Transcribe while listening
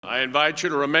I invite you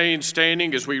to remain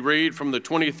standing as we read from the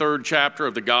 23rd chapter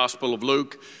of the Gospel of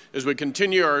Luke as we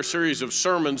continue our series of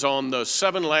sermons on the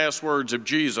 7 last words of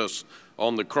Jesus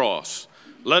on the cross.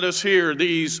 Let us hear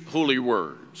these holy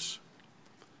words.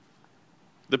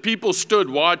 The people stood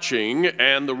watching,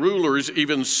 and the rulers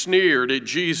even sneered at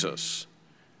Jesus.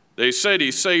 They said,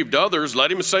 "He saved others,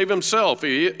 let him save himself,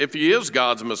 if he is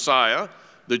God's Messiah,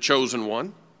 the chosen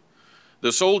one."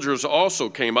 The soldiers also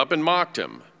came up and mocked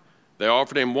him. They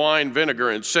offered him wine vinegar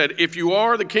and said, "If you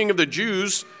are the king of the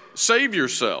Jews, save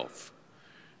yourself."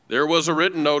 There was a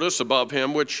written notice above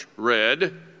him which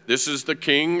read, "This is the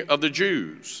King of the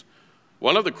Jews."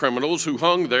 One of the criminals who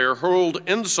hung there hurled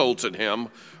insults at him.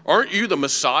 "Aren't you the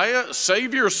Messiah?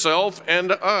 Save yourself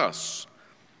and us."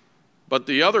 But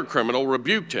the other criminal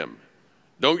rebuked him.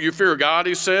 "Don't you fear God,"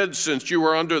 he said, "since you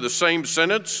are under the same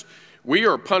sentence? We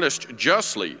are punished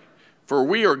justly, for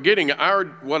we are getting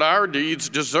what our deeds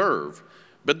deserve.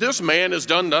 But this man has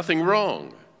done nothing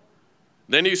wrong."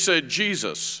 Then he said,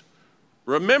 "Jesus,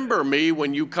 remember me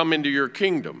when you come into your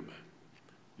kingdom."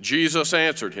 Jesus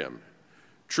answered him,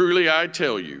 "Truly I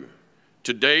tell you,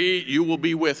 today you will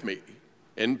be with me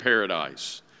in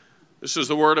paradise." This is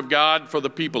the word of God for the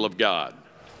people of God.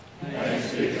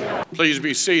 Thanks be to God. Please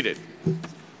be seated.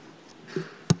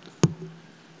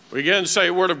 We again say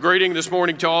a word of greeting this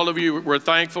morning to all of you. We're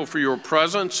thankful for your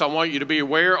presence. I want you to be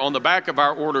aware on the back of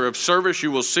our order of service, you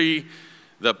will see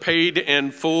the paid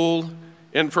in full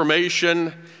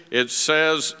information. It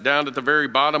says down at the very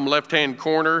bottom left-hand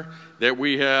corner that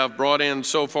we have brought in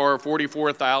so far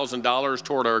 $44,000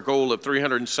 toward our goal of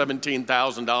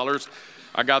 $317,000.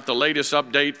 I got the latest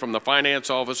update from the finance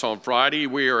office on Friday.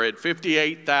 We are at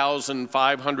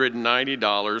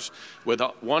 $58,590 with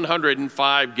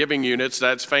 105 giving units.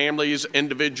 That's families,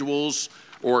 individuals,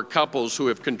 or couples who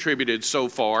have contributed so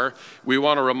far. We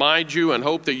want to remind you and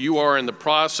hope that you are in the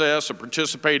process of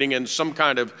participating in some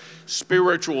kind of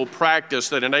spiritual practice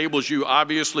that enables you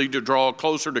obviously to draw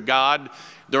closer to God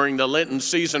during the Lenten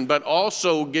season, but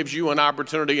also gives you an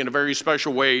opportunity in a very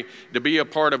special way to be a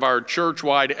part of our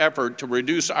church-wide effort to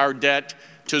reduce our debt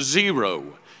to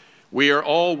zero. We are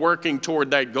all working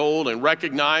toward that goal and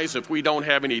recognize if we don't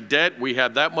have any debt, we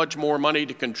have that much more money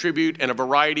to contribute in a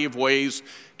variety of ways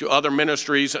to other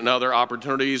ministries and other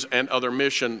opportunities and other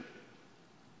mission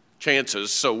chances.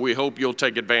 So we hope you'll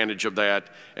take advantage of that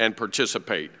and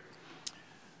participate.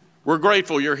 We're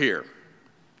grateful you're here.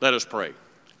 Let us pray.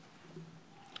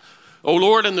 O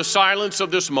Lord, in the silence of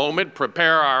this moment,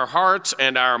 prepare our hearts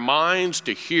and our minds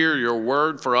to hear your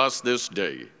word for us this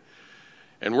day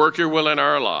and work your will in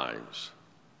our lives.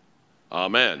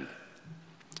 Amen.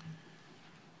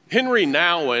 Henry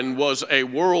Nouwen was a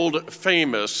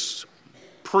world-famous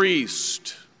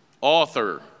priest,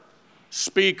 author,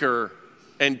 speaker,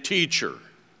 and teacher.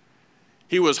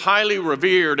 He was highly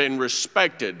revered and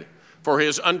respected for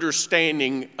his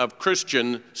understanding of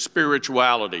Christian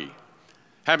spirituality.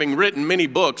 Having written many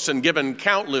books and given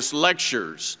countless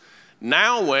lectures,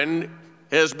 Nouwen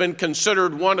has been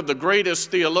considered one of the greatest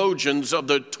theologians of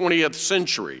the 20th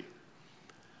century.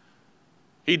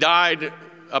 He died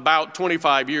about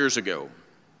 25 years ago.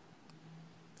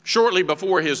 Shortly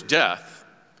before his death,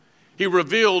 he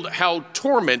revealed how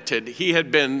tormented he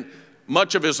had been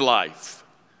much of his life.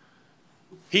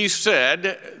 He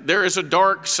said, "There is a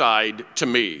dark side to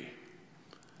me,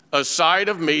 a side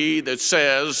of me that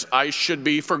says I should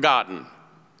be forgotten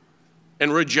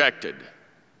and rejected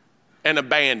and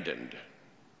abandoned."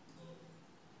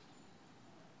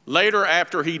 Later,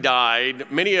 after he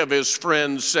died, many of his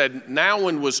friends said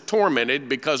Nouwen was tormented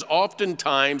because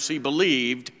oftentimes he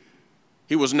believed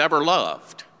he was never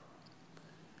loved.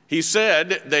 He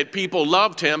said that people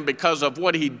loved him because of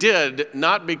what he did,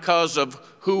 not because of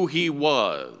who he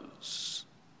was.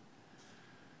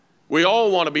 We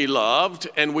all want to be loved,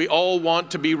 and we all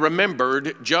want to be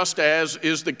remembered, just as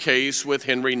is the case with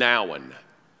Henry Nouwen.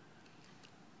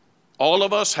 All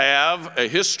of us have a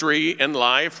history in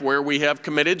life where we have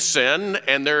committed sin,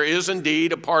 and there is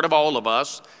indeed a part of all of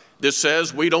us that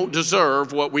says we don't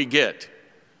deserve what we get.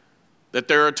 That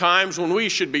there are times when we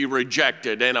should be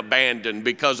rejected and abandoned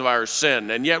because of our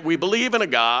sin, and yet we believe in a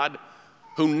God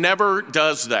who never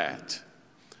does that.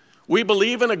 We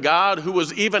believe in a God who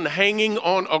was even hanging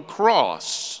on a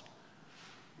cross,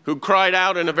 who cried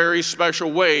out in a very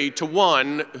special way to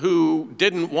one who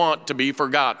didn't want to be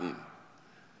forgotten.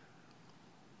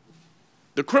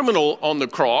 The criminal on the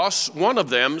cross, one of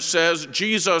them says,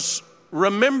 "Jesus,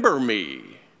 remember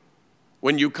me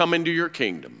when you come into your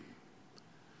kingdom."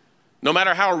 No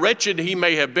matter how wretched he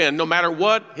may have been, no matter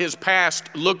what his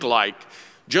past looked like,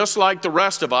 Just like the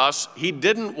rest of us, he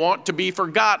didn't want to be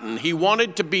forgotten. He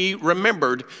wanted to be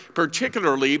remembered,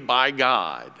 particularly by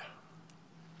God.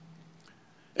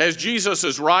 As Jesus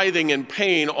is writhing in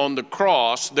pain on the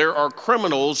cross, there are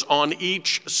criminals on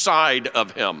each side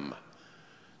of him.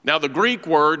 Now, the Greek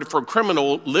word for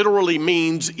criminal literally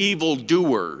means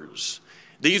evildoers.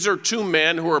 These are two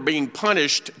men who are being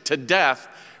punished to death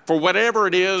for whatever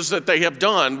it is that they have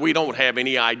done. We don't have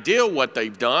any idea what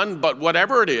they've done, but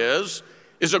whatever it is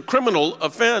a criminal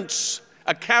offense,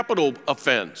 a capital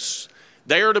offense.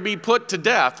 They are to be put to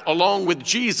death along with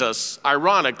Jesus,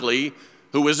 ironically,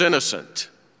 who is innocent.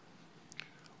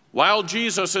 While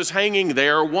Jesus is hanging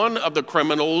there, one of the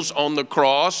criminals on the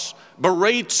cross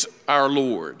berates our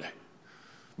Lord.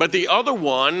 But the other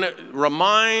one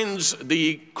reminds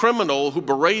the criminal who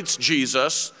berates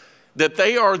Jesus that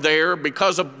they are there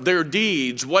because of their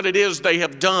deeds, what it is they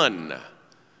have done.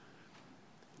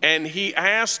 And he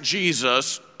asks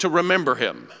Jesus to remember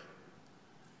him.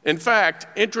 In fact,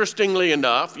 interestingly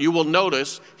enough, you will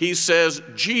notice he says,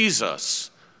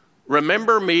 Jesus,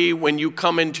 remember me when you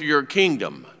come into your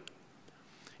kingdom.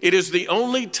 It is the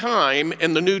only time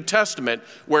in the New Testament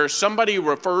where somebody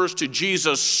refers to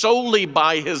Jesus solely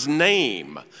by his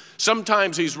name.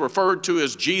 Sometimes he's referred to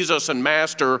as Jesus and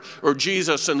Master or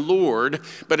Jesus and Lord,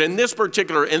 but in this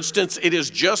particular instance, it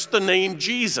is just the name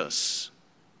Jesus.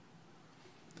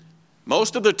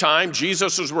 Most of the time,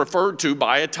 Jesus is referred to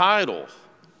by a title: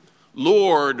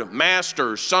 Lord,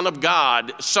 Master, Son of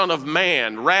God, Son of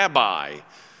Man, Rabbi.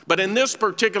 But in this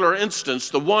particular instance,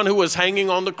 the one who is hanging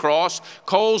on the cross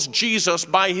calls Jesus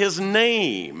by his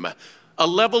name, a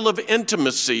level of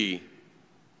intimacy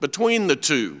between the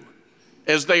two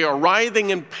as they are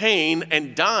writhing in pain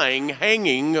and dying,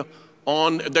 hanging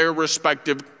on their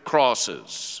respective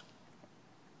crosses.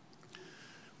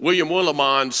 William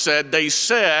Willimon said, they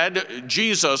said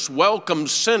Jesus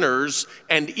welcomes sinners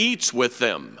and eats with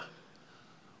them.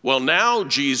 Well, now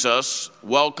Jesus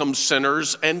welcomes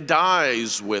sinners and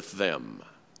dies with them.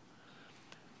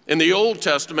 In the Old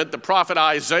Testament, the prophet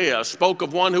Isaiah spoke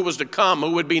of one who was to come,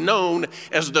 who would be known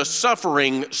as the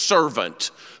suffering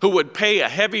servant, who would pay a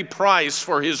heavy price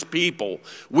for his people.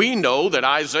 We know that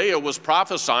Isaiah was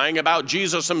prophesying about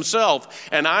Jesus himself,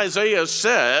 and Isaiah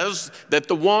says that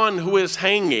the one who is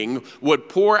hanging would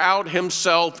pour out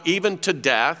himself even to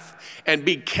death and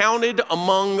be counted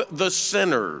among the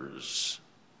sinners.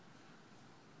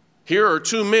 Here are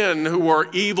two men who are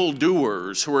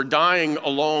evildoers, who are dying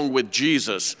along with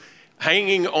Jesus,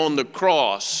 hanging on the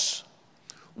cross.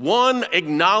 One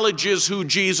acknowledges who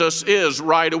Jesus is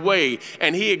right away,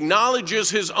 and he acknowledges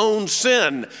his own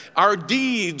sin. Our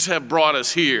deeds have brought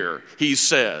us here, he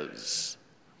says.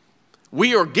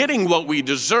 We are getting what we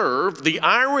deserve. The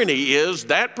irony is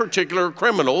that particular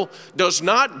criminal does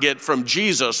not get from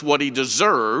Jesus what he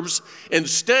deserves.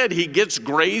 Instead, he gets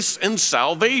grace and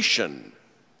salvation.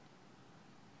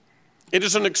 It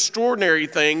is an extraordinary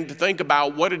thing to think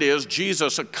about what it is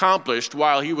Jesus accomplished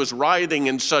while he was writhing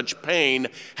in such pain,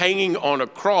 hanging on a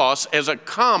cross as a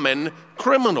common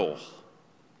criminal.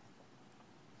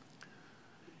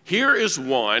 Here is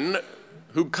one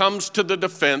who comes to the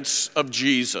defense of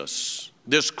Jesus,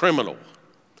 this criminal.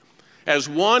 As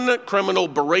one criminal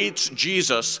berates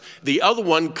Jesus, the other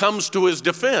one comes to his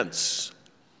defense.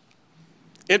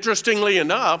 Interestingly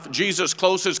enough, Jesus'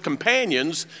 closest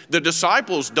companions, the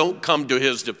disciples, don't come to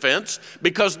his defense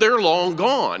because they're long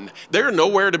gone. They're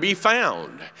nowhere to be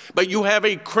found. But you have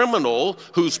a criminal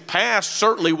whose past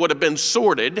certainly would have been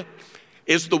sordid,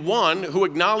 is the one who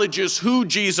acknowledges who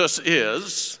Jesus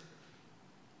is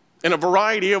in a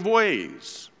variety of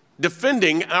ways,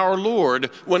 defending our Lord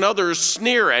when others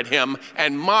sneer at him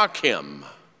and mock him.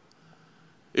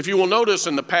 If you will notice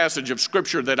in the passage of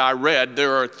Scripture that I read,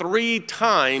 there are 3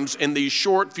 times in these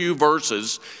short few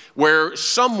verses where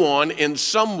someone in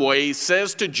some way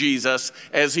says to Jesus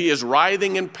as he is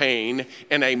writhing in pain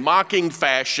in a mocking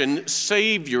fashion,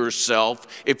 "Save yourself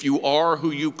if you are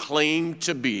who you claim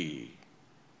to be."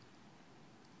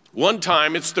 One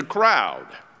time it's the crowd.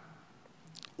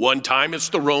 One time it's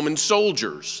the Roman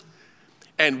soldiers.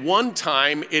 And one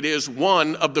time it is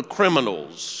one of the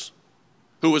criminals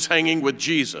who was hanging with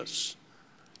Jesus.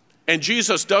 And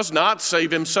Jesus does not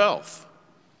save himself,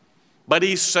 but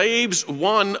he saves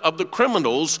one of the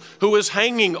criminals who is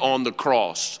hanging on the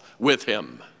cross with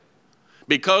him.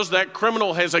 Because that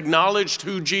criminal has acknowledged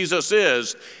who Jesus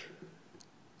is,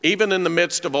 even in the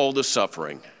midst of all the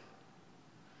suffering.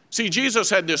 See, Jesus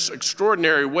had this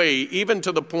extraordinary way, even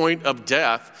to the point of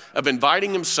death, of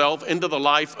inviting himself into the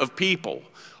life of people.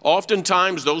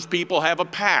 Oftentimes, those people have a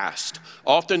past.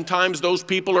 Oftentimes, those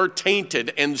people are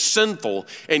tainted and sinful,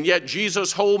 and yet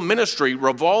Jesus' whole ministry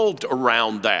revolved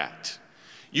around that.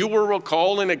 You will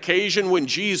recall an occasion when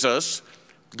Jesus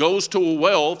goes to a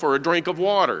well for a drink of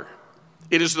water.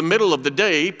 It is the middle of the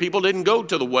day. People didn't go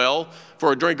to the well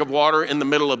for a drink of water in the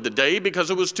middle of the day because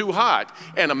it was too hot.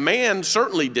 And a man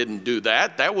certainly didn't do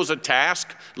that. That was a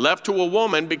task left to a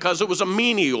woman because it was a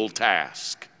menial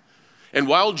task. And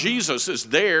while Jesus is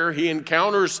there, he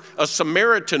encounters a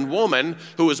Samaritan woman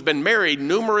who has been married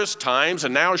numerous times,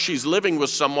 and now she's living with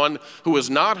someone who is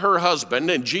not her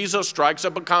husband, and Jesus strikes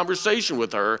up a conversation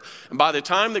with her. And by the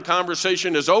time the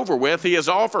conversation is over with, he has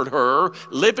offered her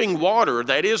living water.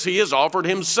 That is, he has offered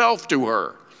himself to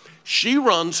her. She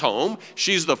runs home.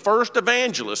 She's the first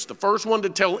evangelist, the first one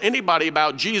to tell anybody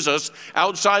about Jesus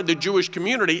outside the Jewish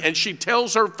community, and she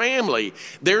tells her family.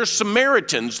 They're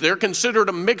Samaritans. They're considered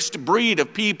a mixed breed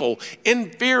of people,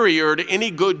 inferior to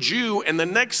any good Jew. And the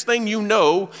next thing you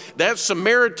know, that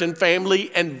Samaritan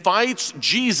family invites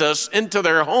Jesus into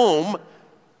their home.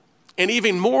 And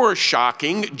even more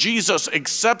shocking, Jesus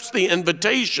accepts the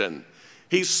invitation.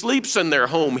 He sleeps in their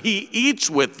home. He eats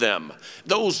with them.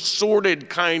 Those sordid,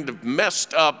 kind of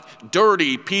messed up,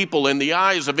 dirty people in the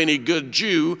eyes of any good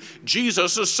Jew,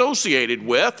 Jesus associated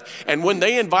with. And when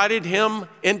they invited him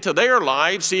into their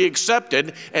lives, he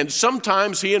accepted. And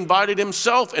sometimes he invited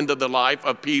himself into the life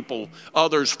of people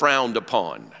others frowned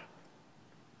upon.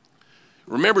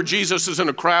 Remember, Jesus is in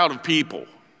a crowd of people.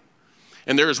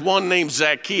 And there's one named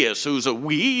Zacchaeus who's a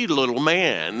wee little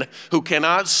man who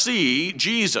cannot see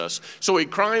Jesus. So he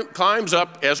climbs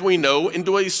up, as we know,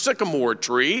 into a sycamore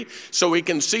tree so he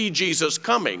can see Jesus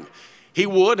coming. He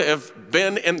would have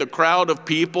been in the crowd of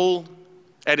people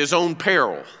at his own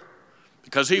peril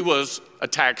because he was a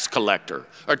tax collector,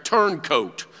 a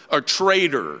turncoat, a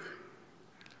traitor.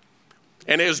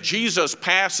 And as Jesus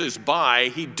passes by,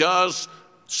 he does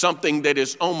something that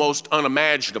is almost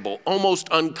unimaginable, almost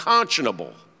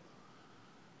unconscionable.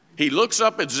 He looks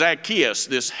up at Zacchaeus,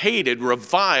 this hated,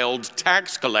 reviled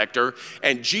tax collector,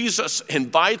 and Jesus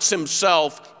invites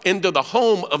himself into the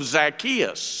home of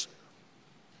Zacchaeus.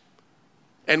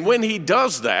 And when he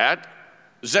does that,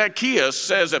 Zacchaeus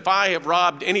says, if I have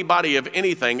robbed anybody of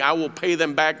anything, I will pay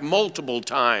them back multiple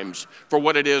times for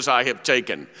what it is I have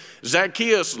taken.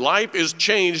 Zacchaeus' life is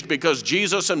changed because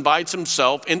Jesus invites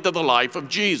himself into the life of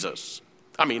Jesus.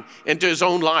 Into his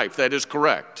own life, that is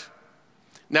correct.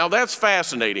 Now that's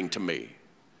fascinating to me.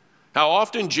 How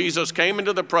often Jesus came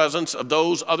into the presence of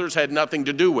those others had nothing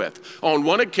to do with. On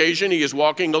one occasion, he is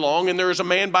walking along, and there is a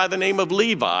man by the name of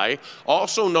Levi,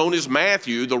 also known as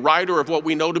Matthew, the writer of what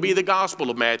we know to be the Gospel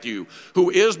of Matthew, who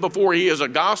is, before he is a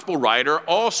gospel writer,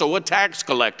 also a tax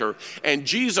collector. And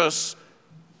Jesus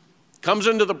comes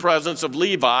into the presence of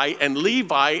Levi, and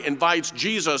Levi invites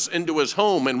Jesus into his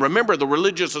home. And remember, the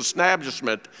religious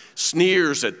establishment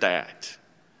sneers at that.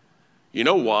 You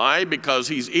know why? Because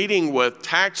he's eating with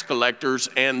tax collectors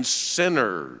and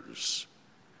sinners.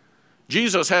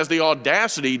 Jesus has the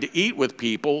audacity to eat with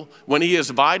people when he is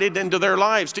invited into their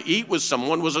lives. To eat with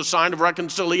someone was a sign of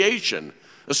reconciliation,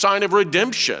 a sign of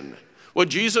redemption. What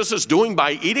Jesus is doing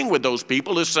by eating with those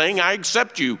people is saying, I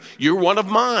accept you. You're one of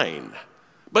mine.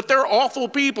 But they're awful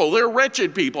people. They're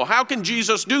wretched people. How can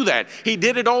Jesus do that? He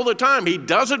did it all the time. He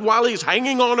does it while he's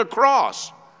hanging on a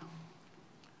cross.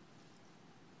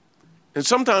 And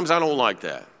sometimes I don't like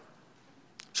that.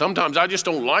 Sometimes I just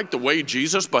don't like the way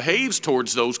Jesus behaves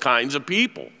towards those kinds of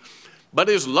people. But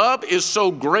his love is so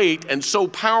great and so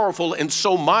powerful and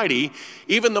so mighty,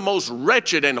 even the most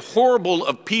wretched and horrible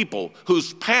of people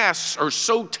whose pasts are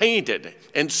so tainted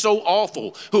and so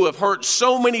awful, who have hurt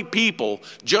so many people,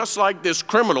 just like this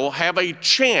criminal, have a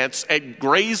chance at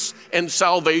grace and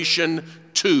salvation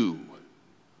too.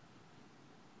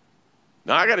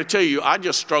 Now I got to tell you, I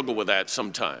just struggle with that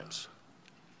sometimes.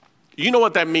 You know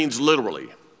what that means literally.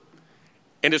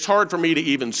 And it's hard for me to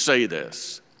even say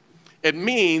this. It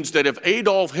means that if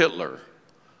Adolf Hitler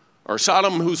or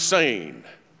Saddam Hussein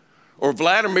or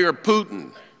Vladimir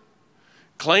Putin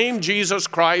claim Jesus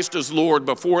Christ as Lord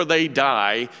before they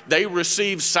die, they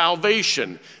receive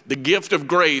salvation, the gift of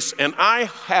grace, and I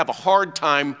have a hard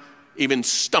time even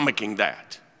stomaching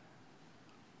that.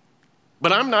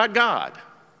 But I'm not God,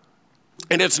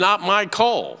 and it's not my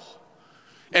call.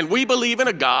 And we believe in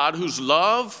a God whose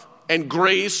love and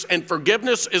grace and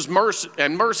forgiveness is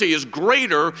mercy is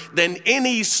greater than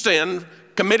any sin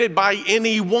committed by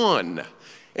anyone.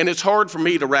 And it's hard for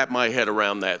me to wrap my head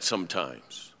around that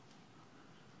sometimes.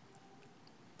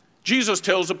 Jesus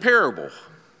tells a parable.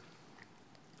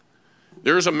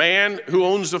 There's a man who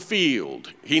owns a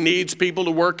field. He needs people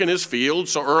to work in his field,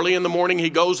 so early in the morning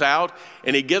he goes out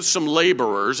and he gets some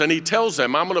laborers and he tells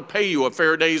them, I'm going to pay you a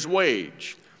fair day's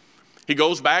wage. He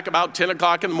goes back about 10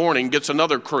 o'clock in the morning, gets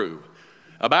another crew.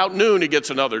 About noon he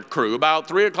gets another crew. About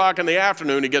 3 o'clock in the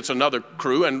afternoon he gets another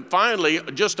crew. And finally,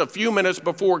 just a few minutes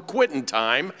before quitting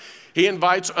time, he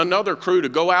invites another crew to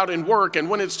go out and work. And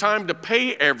when it's time to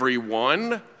pay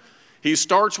everyone, he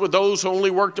starts with those who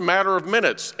only worked a matter of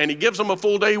minutes, and he gives them a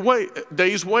full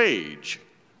day's wage.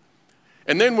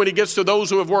 And then when he gets to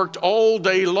those who have worked all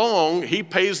day long, he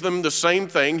pays them the same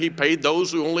thing he paid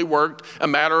those who only worked a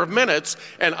matter of minutes.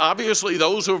 And obviously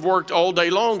those who have worked all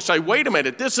day long say, wait a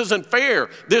minute, this isn't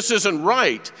fair, this isn't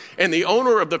right. And the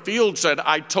owner of the field said,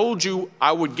 I told you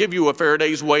I would give you a fair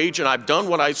day's wage, and I've done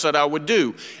what I said I would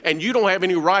do. And you don't have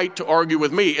any right to argue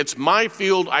with me. It's my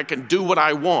field, I can do what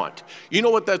I want. You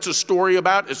know what that's a story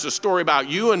about? It's a story about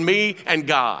you and me and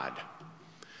God.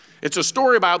 It's a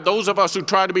story about those of us who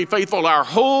try to be faithful our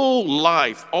whole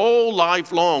life, all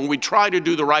life long. We try to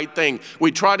do the right thing.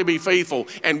 We try to be faithful,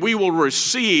 and we will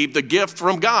receive the gift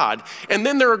from God. And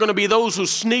then there are going to be those who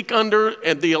sneak under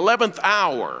at the 11th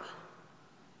hour,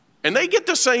 and they get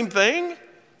the same thing.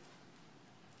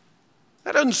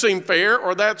 That doesn't seem fair,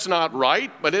 or that's not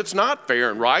right, but it's not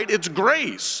fair and right. It's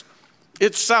grace.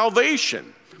 It's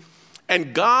salvation.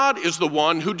 And God is the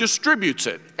one who distributes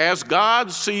it as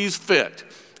God sees fit.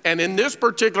 And in this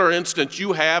particular instance,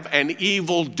 you have an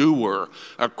evildoer,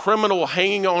 a criminal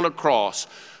hanging on a cross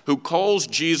who calls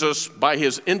Jesus by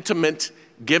his intimate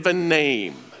given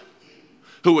name,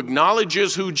 who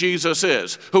acknowledges who Jesus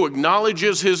is, who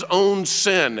acknowledges his own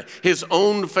sin, his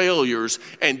own failures.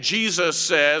 And Jesus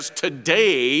says,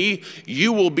 today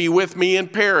you will be with me in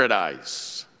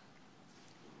paradise.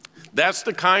 That's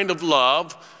the kind of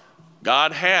love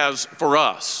God has for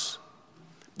us,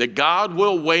 that God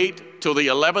will wait till the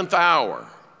 11th hour.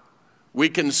 We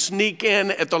can sneak in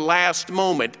at the last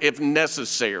moment if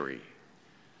necessary.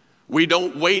 We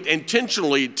don't wait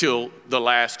intentionally till the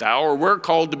last hour. We're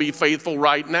called to be faithful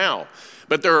right now.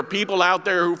 But there are people out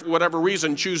there who, for whatever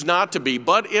reason, choose not to be.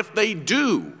 But if they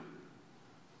do,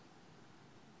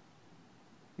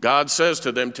 God says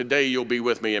to them, today you'll be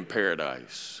with me in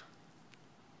paradise.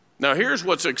 Now here's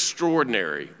what's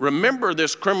extraordinary. Remember,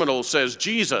 this criminal says,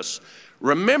 Jesus,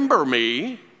 remember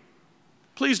me.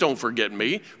 Please don't forget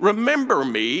me. Remember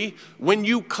me when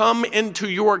you come into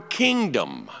your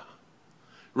kingdom.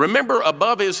 Remember,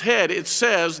 above his head it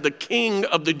says the King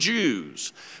of the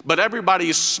Jews. But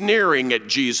everybody's sneering at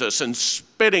Jesus and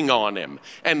spitting on him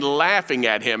and laughing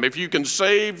at him. If you can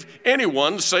save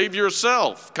anyone, save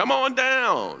yourself. Come on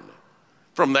down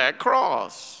from that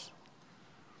cross.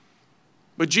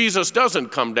 But Jesus doesn't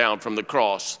come down from the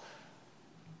cross.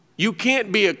 You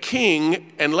can't be a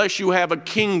king unless you have a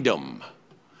kingdom.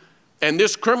 And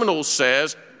this criminal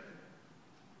says,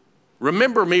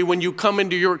 remember me when you come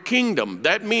into your kingdom.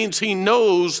 That means he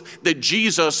knows that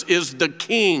Jesus is the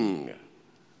king.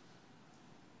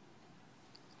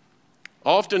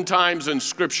 Oftentimes in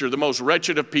Scripture, the most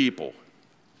wretched of people,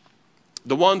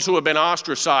 the ones who have been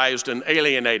ostracized and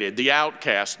alienated, the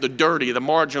outcast, the dirty, the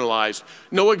marginalized,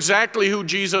 know exactly who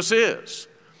Jesus is.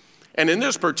 And in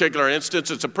this particular instance,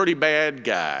 it's a pretty bad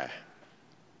guy.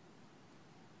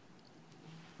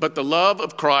 But the love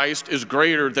of Christ is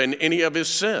greater than any of his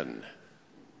sin.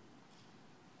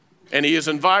 And he is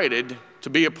invited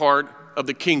to be a part of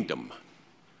the kingdom.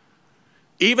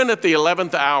 Even at the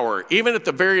 11th hour, even at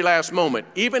the very last moment,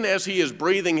 even as he is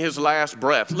breathing his last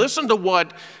breath, listen to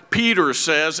what Peter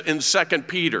says in 2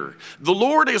 Peter. The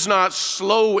Lord is not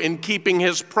slow in keeping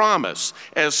his promise,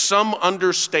 as some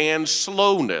understand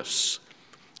slowness.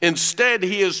 Instead,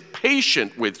 he is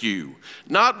patient with you,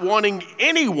 not wanting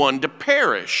anyone to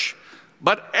perish,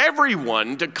 but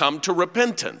everyone to come to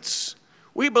repentance.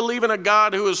 We believe in a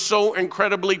God who is so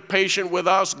incredibly patient with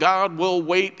us. God will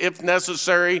wait, if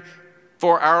necessary,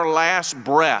 for our last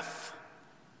breath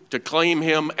to claim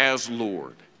him as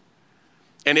Lord.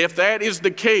 And if that is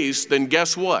the case, then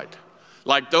guess what?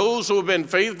 Like those who have been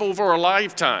faithful for a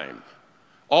lifetime,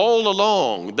 all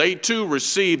along, they too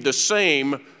receive the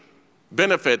same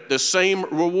benefit, the same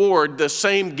reward, the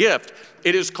same gift.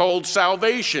 It is called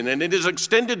salvation, and it is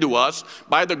extended to us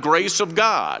by the grace of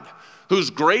God, whose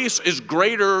grace is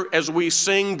greater, as we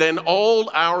sing, than all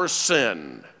our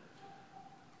sin.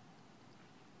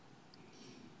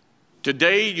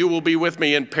 Today you will be with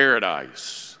me in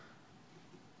paradise.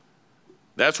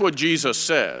 That's what Jesus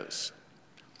says.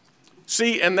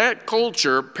 See, in that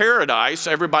culture, paradise,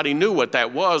 everybody knew what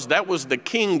that was. That was the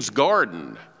king's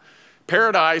garden.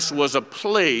 Paradise was a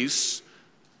place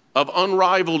of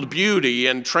unrivaled beauty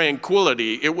and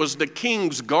tranquility. It was the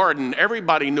king's garden.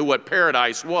 Everybody knew what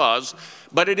paradise was,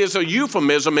 but it is a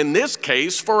euphemism in this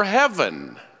case for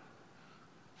heaven.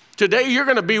 Today you're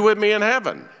going to be with me in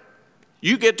heaven.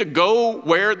 You get to go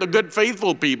where the good,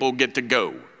 faithful people get to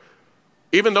go,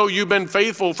 even though you've been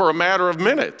faithful for a matter of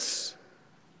minutes.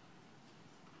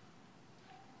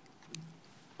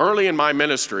 Early in my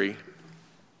ministry,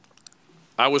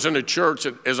 I was in a church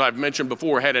that, as I've mentioned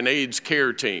before, had an AIDS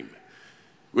care team.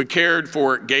 We cared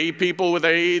for gay people with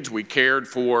AIDS. We cared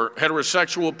for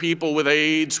heterosexual people with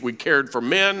AIDS. We cared for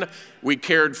men. We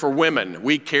cared for women.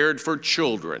 We cared for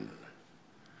children.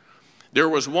 There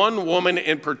was one woman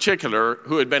in particular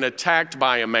who had been attacked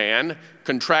by a man,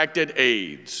 contracted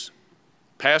AIDS,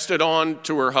 passed it on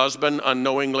to her husband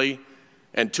unknowingly,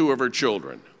 and 2 of her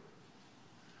children.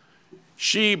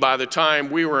 She, by the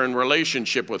time we were in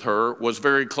relationship with her, was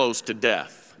very close to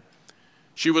death.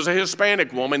 She was a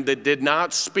Hispanic woman that did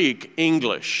not speak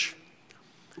English.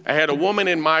 I had a woman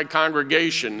in my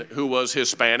congregation who was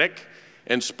Hispanic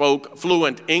and spoke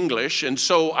fluent English, and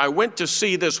so I went to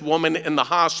see this woman in the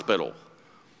hospital.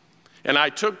 And I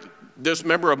took this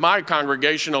member of my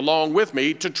congregation along with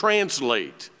me to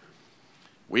translate.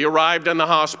 We arrived in the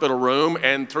hospital room,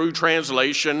 and through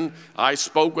translation, I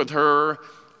spoke with her,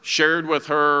 shared with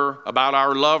her about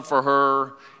our love for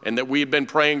her, and that we had been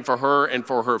praying for her and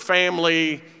for her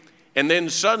family. And then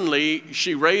suddenly,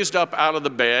 she raised up out of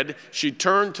the bed. She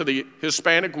turned to the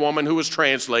Hispanic woman who was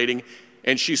translating,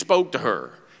 and she spoke to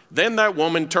her. Then that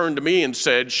woman turned to me and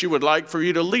said she would like for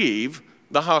you to leave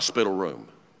the hospital room.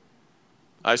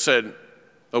 I said,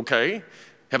 okay.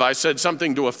 Have I said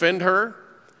something to offend her?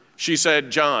 She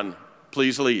said, John,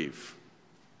 please leave.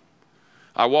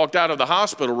 I walked out of the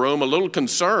hospital room a little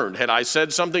concerned. Had I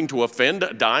said something to offend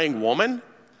a dying woman?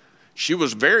 She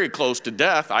was very close to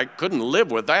death. I couldn't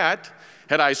live with that.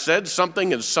 Had I said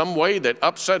something in some way that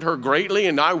upset her greatly?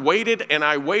 And I waited and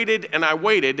I waited and I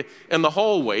waited in the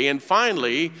hallway. And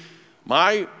finally,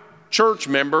 my church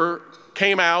member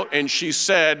came out and she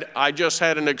said, I just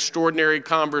had an extraordinary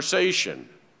conversation.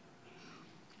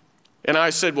 And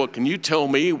I said, well, can you tell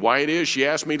me why it is she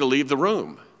asked me to leave the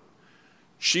room?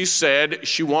 She said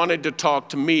she wanted to talk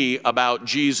to me about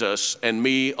Jesus and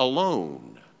me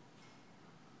alone.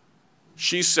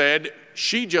 She said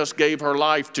she just gave her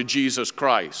life to Jesus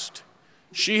Christ.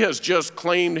 She has just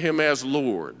claimed him as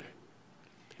Lord.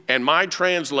 And my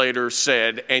translator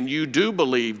said, and you do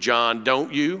believe, John,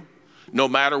 don't you? No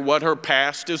matter what her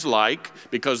past is like,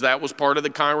 because that was part of the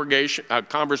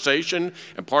conversation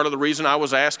and part of the reason I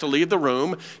was asked to leave the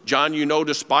room. John, you know,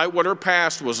 despite what her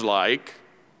past was like,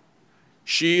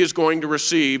 she is going to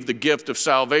receive the gift of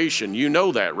salvation. You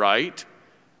know that, right?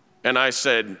 And I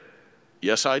said,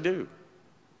 yes, I do.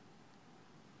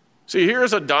 See,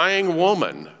 here's a dying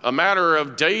woman, a matter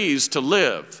of days to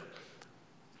live,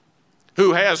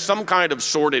 who has some kind of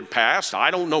sordid past. I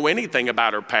don't know anything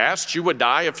about her past. She would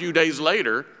die a few days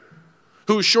later,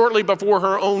 who shortly before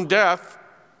her own death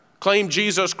claimed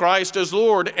Jesus Christ as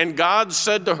Lord, and God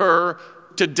said to her,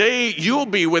 today you'll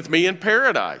be with me in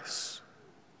paradise.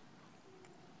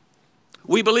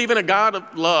 We believe in a God of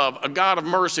love, a God of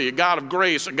mercy, a God of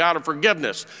grace, a God of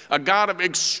forgiveness, a God of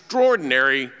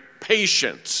extraordinary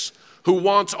patience, who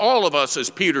wants all of us, as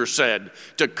Peter said,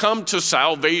 to come to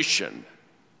salvation.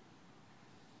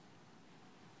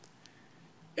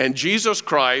 And Jesus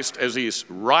Christ, as he's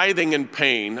writhing in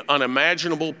pain,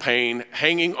 unimaginable pain,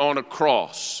 hanging on a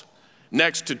cross,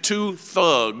 next to 2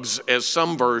 thugs, as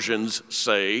some versions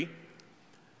say,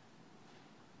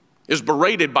 is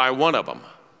berated by one of them.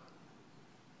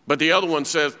 But the other one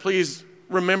says, please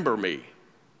remember me.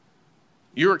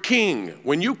 You're a king.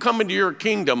 When you come into your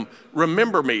kingdom,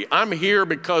 remember me. I'm here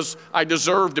because I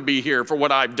deserve to be here for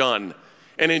what I've done.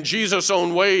 And in Jesus'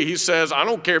 own way, he says, I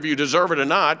don't care if you deserve it or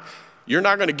not. You're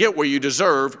not going to get what you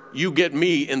deserve. You get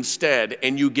me instead,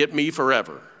 and you get me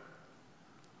forever.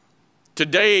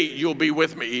 Today, you'll be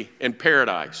with me in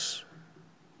paradise.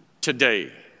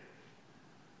 Today.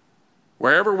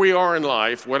 Wherever we are in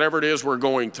life, whatever it is we're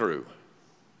going through,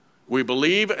 we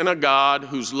believe in a God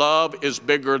whose love is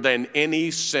bigger than any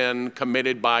sin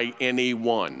committed by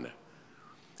anyone.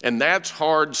 And that's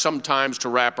hard sometimes to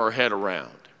wrap our head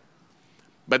around.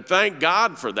 But thank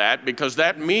God for that, because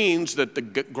that means that the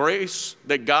grace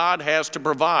that God has to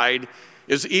provide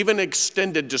is even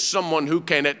extended to someone who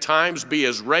can at times be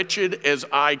as wretched as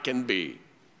I can be.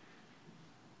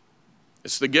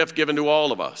 It's the gift given to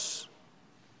all of us.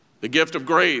 The gift of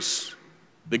grace,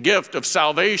 the gift of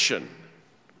salvation.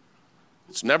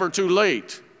 It's never too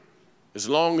late as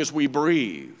long as we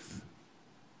breathe.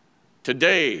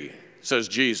 Today, says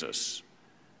Jesus,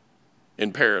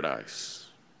 in paradise.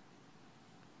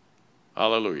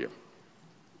 Hallelujah.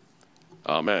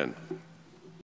 Amen.